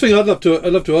the last thing I'd love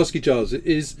to ask you, Giles,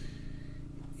 is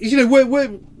where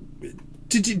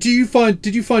did you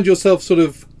find yourself sort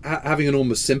of having an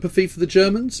almost sympathy for the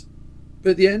Germans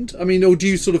at the end? I mean, or do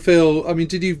you sort of feel? I mean,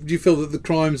 do you feel that the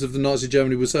crimes of the Nazi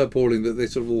Germany were so appalling that they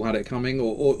sort of all had it coming,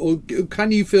 or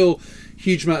can you feel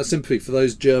huge amount of sympathy for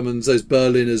those Germans, those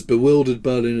Berliners, bewildered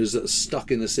Berliners that are stuck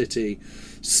in the city,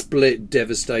 split,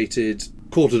 devastated,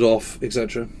 quartered off,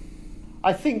 etc.?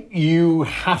 I think you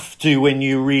have to when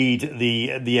you read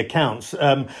the accounts.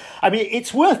 I mean,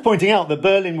 it's worth pointing out that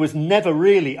Berlin was never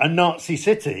really a Nazi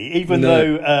city, even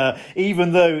though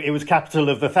it was capital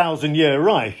of the 1,000-year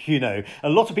Reich. A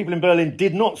lot of people in Berlin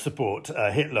did not support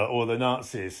Hitler or the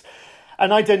Nazis.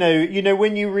 And I don't know,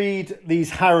 when you read these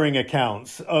harrowing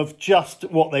accounts of just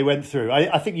what they went through,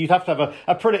 I think you'd have to have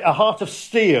a heart of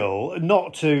steel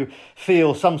not to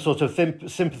feel some sort of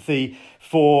sympathy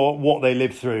for what they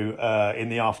lived through in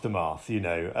the aftermath.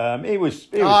 It was.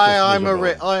 I'm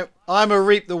a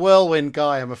reap the whirlwind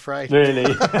guy, I'm afraid.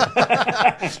 Really?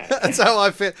 That's how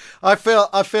I feel.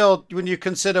 I feel when you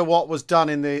consider what was done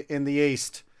in the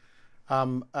East,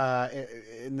 in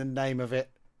the name of it.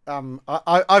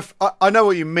 I know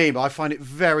what you mean, but I find it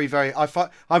very, very.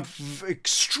 I'm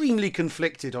extremely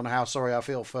conflicted on how sorry I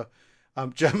feel for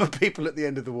German people at the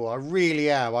end of the war. I really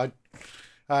am.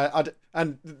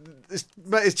 And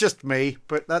it's just me,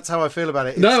 but that's how I feel about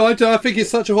it. I think it's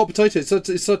such a hot potato.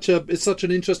 It's such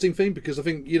an interesting thing, because I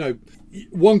think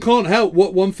one can't help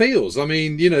what one feels. I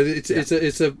mean,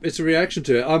 it's a reaction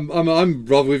to it. I'm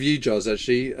rather with you, Giles,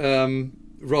 actually.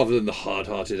 Rather than the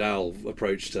hard-hearted Al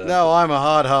approach to... No, I'm a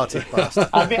hard-hearted bastard.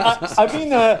 One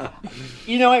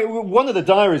of the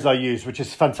diaries I use, which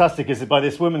is fantastic, is by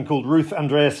this woman called Ruth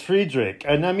Andreas Friedrich.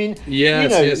 And I mean,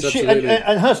 yes, absolutely.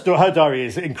 And her diary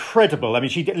is incredible. I mean,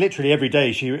 she literally every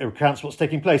day she recounts what's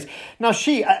taking place. Now,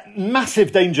 she, at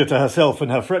massive danger to herself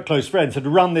and her close friends, had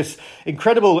run this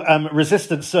incredible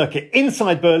resistance circuit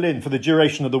inside Berlin for the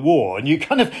duration of the war. And you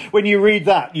kind of, when you read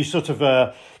that, you sort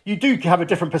of... you do have a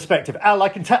different perspective. Al, I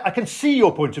can see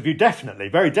your point of view, definitely,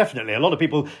 very definitely. A lot of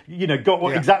people, got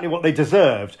exactly what they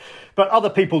deserved, but other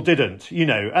people didn't,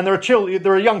 And there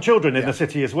are young children in the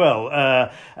city as well.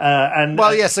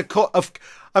 Yes, of course.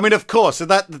 Of course.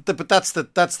 But that's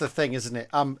the thing, isn't it?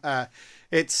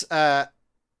 It's the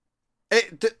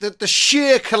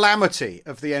sheer calamity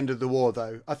of the end of the war,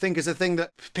 though, I think is a thing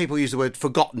that people use the word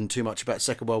forgotten too much about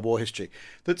Second World War history.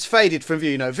 That's faded from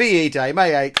view. VE Day,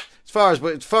 May 8th. As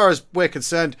far as we're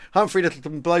concerned, Humphrey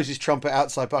Lyttelton blows his trumpet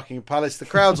outside Buckingham Palace. The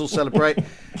crowds all celebrate.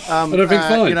 Everything's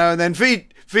fine. And then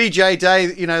VJ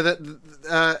Day.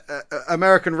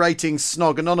 American ratings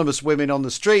snog anonymous women on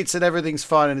the streets, and everything's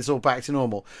fine and it's all back to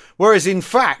normal. Whereas, in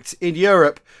fact, in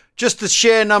Europe, just the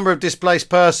sheer number of displaced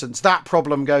persons, that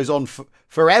problem goes on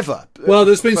forever. Well,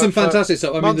 there's been some fantastic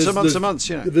stuff. Months and months.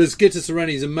 There's Gitta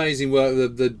Sereni's amazing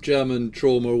work, the German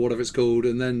trauma or whatever it's called,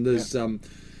 and then there's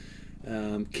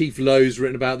Keith Lowe's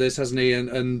written about this, hasn't he?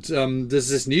 And there's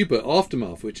this new book,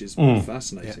 Aftermath, which is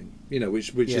fascinating.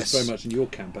 Which is very much in your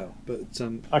camp out. But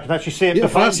I can actually see it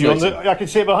behind you. I can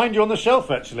see it behind you on the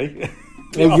shelf, actually.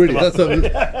 Oh, really? That's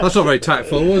not very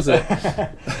tactful, was it?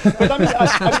 But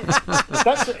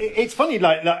it's funny.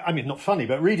 Not funny,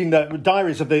 but reading the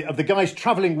diaries of the guys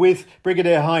travelling with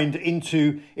Brigadier Hind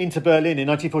into Berlin in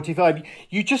 1945,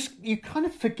 you kind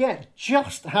of forget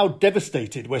just how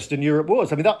devastated Western Europe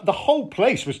was. I mean, the whole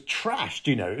place was trashed.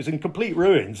 It was in complete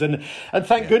ruins, and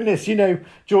thank goodness,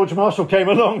 George Marshall came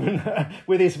along and,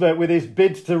 with his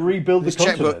bid to rebuild the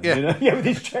continent. Checkbook, with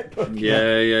his checkbook.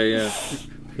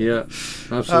 Yeah,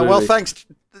 absolutely. Well,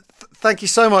 thank you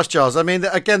so much, Giles. I mean,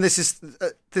 again, this is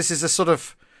a sort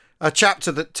of a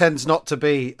chapter that tends not to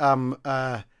be.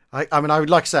 I would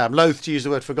like to say I'm loath to use the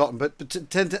word forgotten, but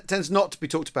tends not to be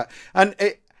talked about, and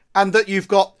that you've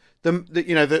got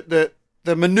the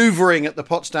manoeuvring at the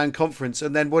Potsdam conference,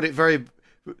 and then what it very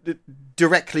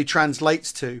directly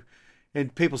translates to in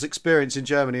people's experience in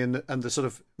Germany, and the sort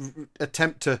of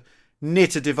attempt to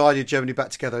knit a divided Germany back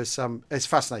together is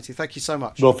fascinating. Thank you so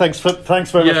much. Well, thanks very much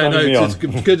for having me on. It's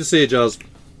good to see you, Giles.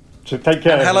 So take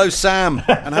care. And hello,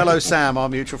 Sam. Our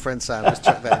mutual friend Sam. Let's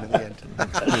check that in at the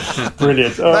end.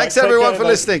 Brilliant. Thanks everyone for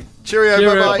listening. Cheerio.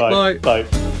 Cheerio. Bye-bye. Bye.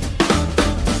 Bye.